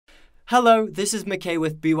Hello, this is McKay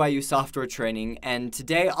with BYU Software Training, and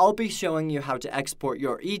today I'll be showing you how to export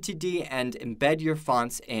your ETD and embed your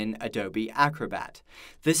fonts in Adobe Acrobat.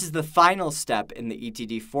 This is the final step in the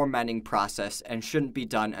ETD formatting process and shouldn't be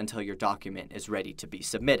done until your document is ready to be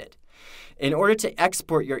submitted. In order to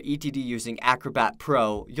export your ETD using Acrobat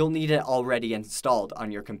Pro, you'll need it already installed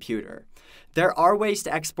on your computer. There are ways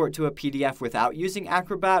to export to a PDF without using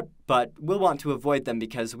Acrobat, but we'll want to avoid them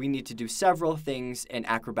because we need to do several things in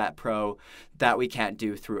Acrobat Pro that we can't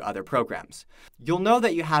do through other programs. You'll know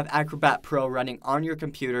that you have Acrobat Pro running on your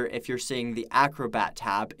computer if you're seeing the Acrobat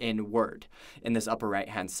tab in Word in this upper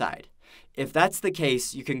right-hand side. If that's the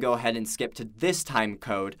case, you can go ahead and skip to this time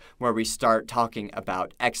code where we start talking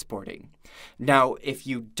about exporting. Now, if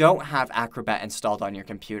you don't have Acrobat installed on your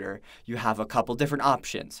computer, you have a couple different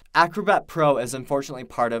options. Acrobat Pro is unfortunately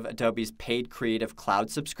part of Adobe's paid Creative Cloud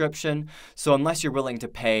subscription, so unless you're willing to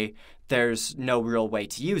pay, there's no real way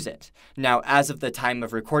to use it. Now, as of the time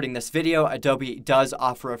of recording this video, Adobe does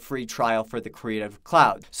offer a free trial for the Creative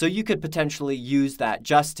Cloud, so you could potentially use that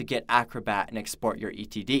just to get Acrobat and export your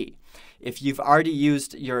ETD. If you've already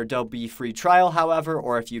used your Adobe free trial, however,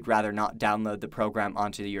 or if you'd rather not download the program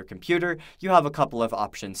onto your computer, you have a couple of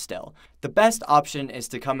options still. The best option is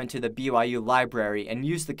to come into the BYU library and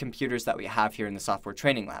use the computers that we have here in the Software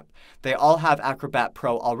Training Lab. They all have Acrobat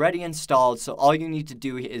Pro already installed, so all you need to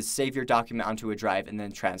do is save your document onto a drive and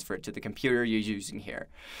then transfer it to the computer you're using here.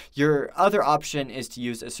 Your other option is to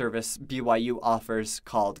use a service BYU offers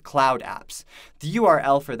called Cloud Apps. The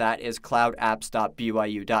URL for that is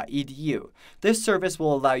cloudapps.byu.edu. This service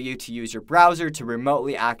will allow you to use your browser to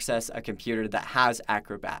remotely access a computer that has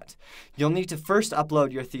Acrobat. You'll need to first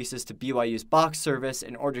upload your thesis to BYU's Box service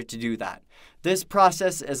in order to do that. This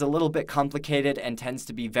process is a little bit complicated and tends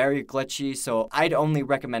to be very glitchy, so I'd only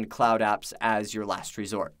recommend Cloud Apps as your last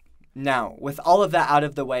resort. Now, with all of that out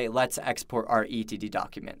of the way, let's export our ETD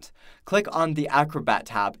document. Click on the Acrobat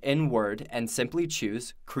tab in Word and simply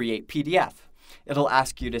choose Create PDF. It'll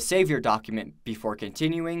ask you to save your document before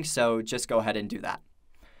continuing, so just go ahead and do that.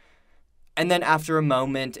 And then after a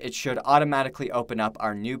moment, it should automatically open up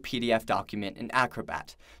our new PDF document in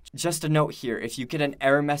Acrobat. Just a note here, if you get an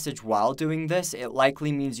error message while doing this, it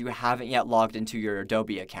likely means you haven't yet logged into your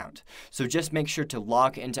Adobe account. So just make sure to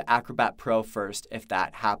log into Acrobat Pro first if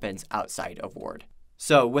that happens outside of Word.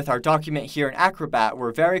 So with our document here in Acrobat,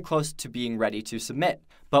 we're very close to being ready to submit.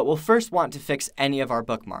 But we'll first want to fix any of our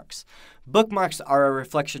bookmarks. Bookmarks are a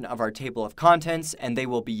reflection of our table of contents, and they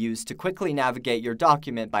will be used to quickly navigate your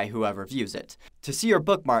document by whoever views it. To see your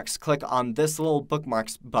bookmarks, click on this little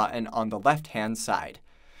bookmarks button on the left-hand side.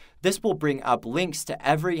 This will bring up links to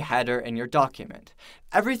every header in your document.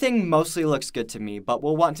 Everything mostly looks good to me, but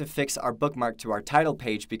we'll want to fix our bookmark to our title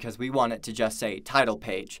page because we want it to just say title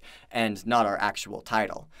page and not our actual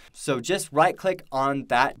title. So just right-click on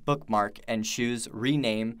that bookmark and choose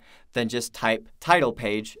Rename, then just type title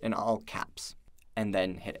page in all caps, and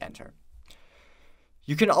then hit Enter.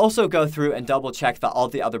 You can also go through and double-check that all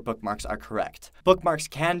the other bookmarks are correct. Bookmarks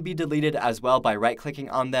can be deleted as well by right-clicking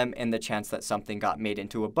on them in the chance that something got made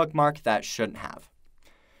into a bookmark that shouldn't have.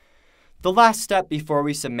 The last step before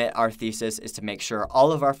we submit our thesis is to make sure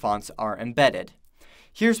all of our fonts are embedded.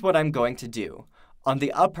 Here's what I'm going to do. On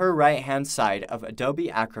the upper right-hand side of Adobe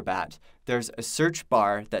Acrobat, there's a search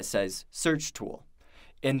bar that says Search Tool.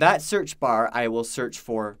 In that search bar, I will search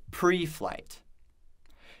for Pre-Flight.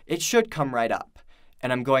 It should come right up,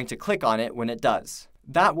 and I'm going to click on it when it does.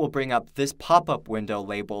 That will bring up this pop-up window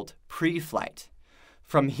labeled Pre-Flight.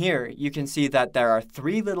 From here, you can see that there are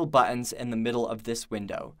three little buttons in the middle of this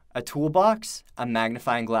window: a toolbox, a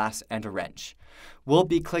magnifying glass, and a wrench. We'll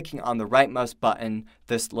be clicking on the rightmost button,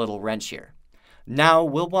 this little wrench here. Now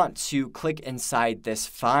we'll want to click inside this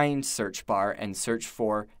Find search bar and search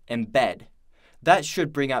for Embed. That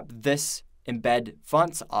should bring up this Embed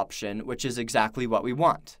Fonts option, which is exactly what we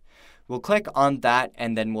want. We'll click on that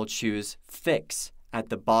and then we'll choose Fix at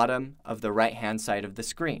the bottom of the right-hand side of the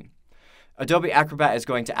screen. Adobe Acrobat is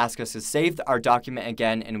going to ask us to save our document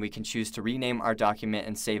again, and we can choose to rename our document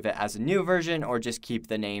and save it as a new version or just keep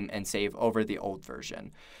the name and save over the old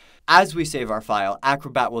version. As we save our file,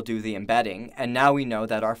 Acrobat will do the embedding, and now we know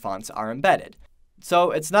that our fonts are embedded.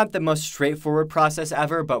 So it's not the most straightforward process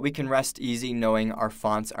ever, but we can rest easy knowing our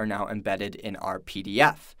fonts are now embedded in our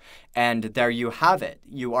PDF. And there you have it.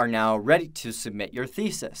 You are now ready to submit your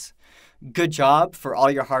thesis. Good job for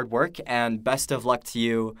all your hard work, and best of luck to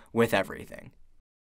you with everything.